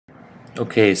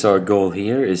Okay, so our goal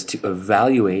here is to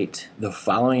evaluate the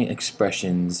following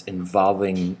expressions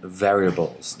involving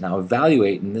variables. Now,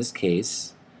 evaluate in this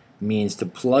case means to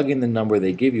plug in the number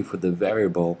they give you for the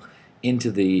variable into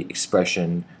the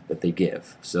expression that they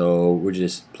give. So we're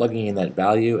just plugging in that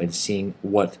value and seeing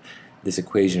what this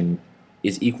equation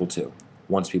is equal to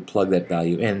once we plug that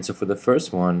value in. So for the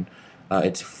first one,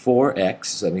 it's 4x,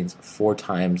 so that means 4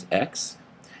 times x,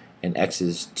 and x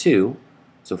is 2,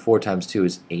 so 4 times 2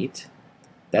 is 8.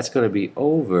 That's going to be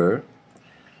over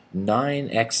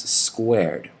 9x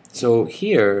squared. So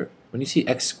here, when you see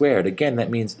x squared, again, that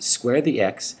means square the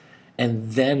x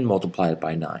and then multiply it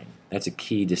by 9. That's a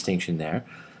key distinction there.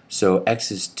 So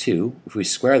x is 2. If we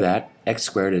square that, x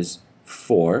squared is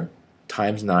 4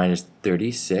 times 9 is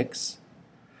 36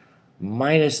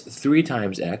 minus 3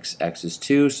 times x, x is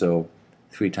 2, so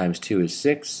 3 times 2 is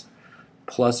 6,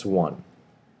 plus 1.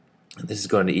 This is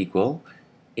going to equal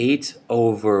 8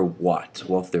 over what?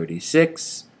 Well,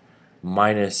 36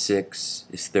 minus 6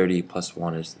 is 30 plus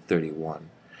 1 is 31.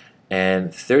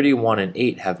 And 31 and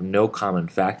 8 have no common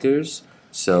factors,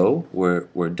 so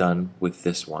we're done with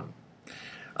this one.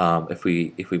 If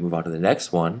we move on to the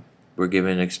next one, we're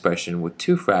given an expression with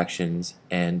two fractions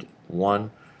and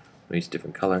one, let me use a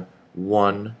different color,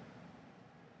 1,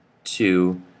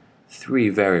 2, 3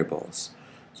 variables.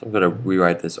 So I'm going to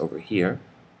rewrite this over here.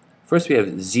 First we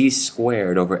have z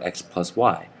squared over x plus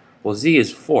y. Well, z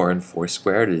is 4, and 4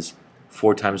 squared is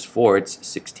 4 times 4, it's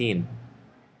 16,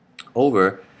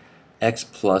 over x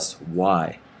plus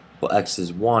y. Well, x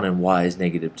is 1 and y is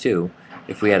negative 2.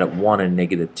 If we add up 1 and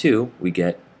negative 2, we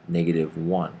get negative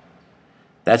 1.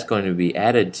 That's going to be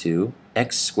added to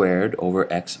x squared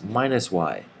over x minus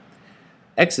y.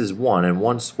 X is 1, and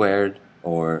 1 squared,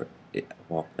 or,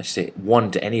 well, I should say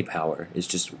 1 to any power, is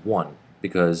just 1,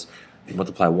 because if you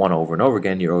multiply 1 over and over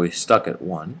again, you're always stuck at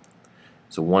 1.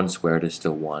 So 1 squared is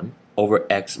still 1, over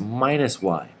x minus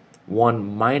y. 1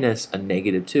 minus a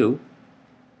negative 2,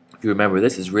 if you remember,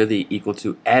 this is really equal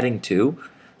to adding 2,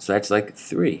 so that's like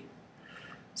 3.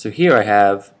 So here I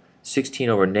have 16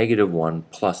 over negative 1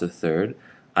 plus a third.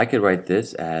 I could write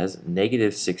this as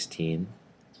negative 16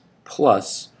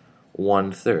 plus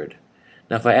 1/3.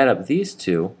 Now if I add up these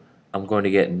two, I'm going to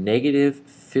get negative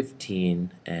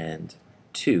 15 and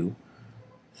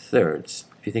 2/3.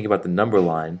 If you think about the number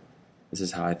line, this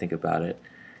is how I think about it.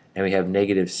 And we have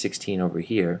negative 16 over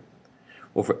here.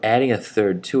 Well, if we're adding a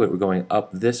third to it, we're going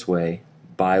up this way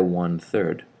by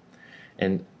 1/3.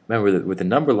 And remember that with the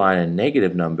number line and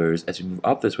negative numbers, as we move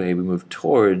up this way, we move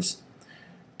towards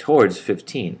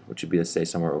 15, which would be, let's say,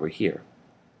 somewhere over here,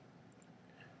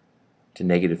 to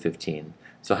negative 15.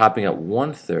 So hopping up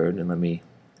 1/3, and let me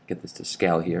get this to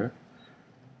scale here.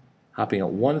 Hopping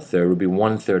up 1/3 would be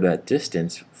 1/3 of that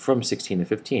distance from 16 to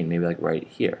 15, maybe like right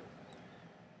here.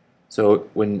 So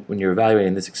when you're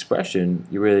evaluating this expression,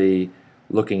 you're really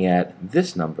looking at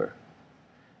this number.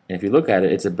 And if you look at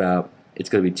it, it's going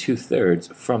to be 2/3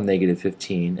 from negative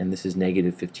 15, and this is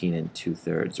negative 15 and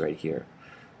 2/3 right here.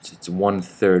 So it's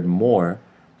 1/3 more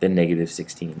than negative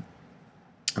 16.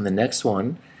 And the next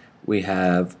one, we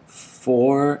have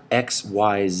 4xyz,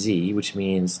 which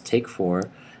means take 4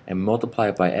 and multiply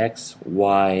it by x,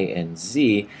 y, and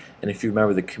z. And if you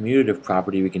remember the commutative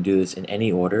property, we can do this in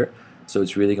any order. So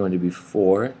it's really going to be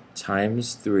 4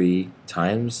 times 3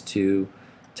 times 2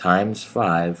 times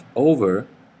 5 over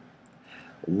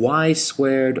y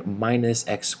squared minus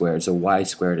x squared. So y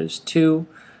squared is 2.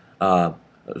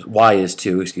 Y is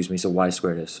 2, excuse me, so y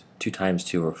squared is 2 times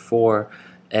 2, or 4.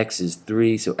 X is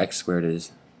 3, so x squared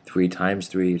is 3 times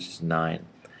 3, which is 9.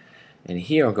 And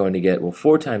here I'm going to get, well,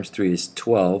 4 times 3 is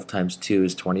 12, times 2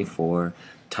 is 24,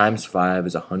 times 5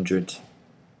 is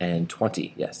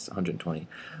 120, yes, 120,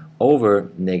 over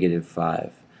negative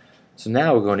 5. So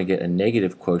now we're going to get a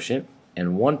negative quotient,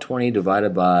 and 120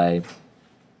 divided by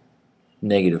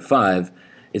negative 5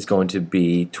 is going to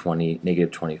be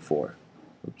negative 24.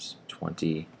 Oops,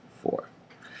 24.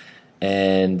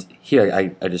 And here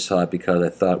I just saw it because I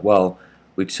thought, well,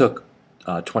 we took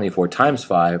 24 times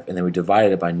 5, and then we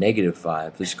divided it by negative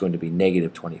 5. This is going to be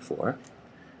negative 24.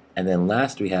 And then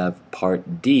last we have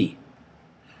part D.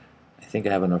 I think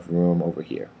I have enough room over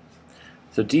here.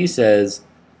 So D says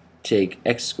take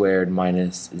x squared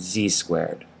minus z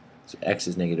squared. So x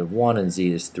is negative 1 and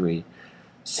z is 3.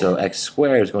 So x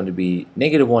squared is going to be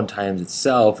negative 1 times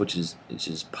itself, which is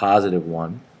positive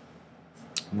 1,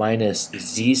 minus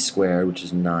z squared, which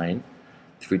is 9.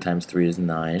 3 times 3 is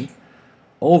 9.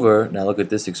 Over, now look at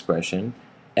this expression,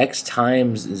 x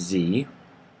times z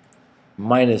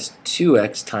minus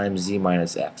 2x times z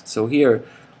minus x. So here,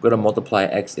 I'm going to multiply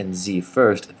x and z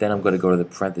first, then I'm going to go to the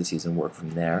parentheses and work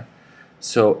from there.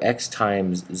 So x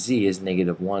times z is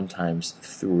negative 1 times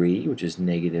 3, which is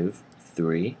negative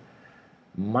 3,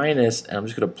 minus, and I'm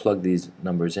just going to plug these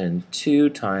numbers in, 2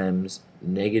 times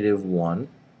negative 1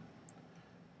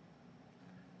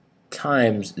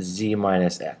 times z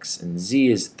minus x. And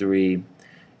z is 3,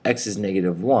 x is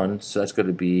negative 1, so that's going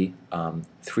to be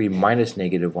 3 minus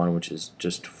negative 1, which is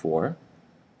just 4.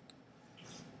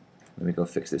 Let me go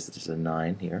fix this. This is a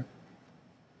 9 here.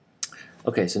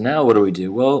 Okay, so now what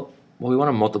do? Well, we want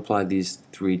to multiply these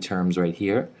three terms right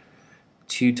here.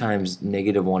 2 times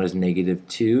negative 1 is negative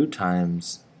 2,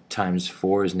 times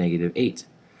 4 is negative 8.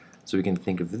 So we can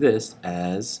think of this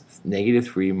as negative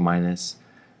 3 minus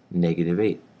negative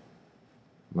 8,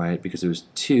 right? Because it was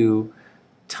 2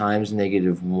 times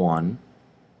negative 1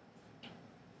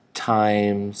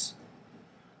 times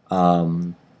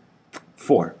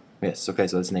 4. Yes, okay,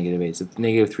 so that's negative 8. So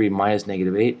negative 3 minus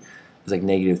negative 8 is like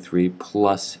negative 3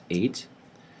 plus 8,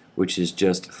 which is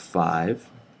just 5.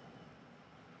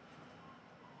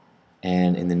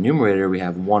 And in the numerator, we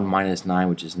have 1 minus 9,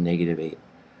 which is negative 8.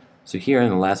 So here in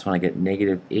the last one, I get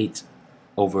negative 8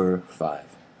 over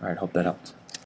 5. All right, hope that helped.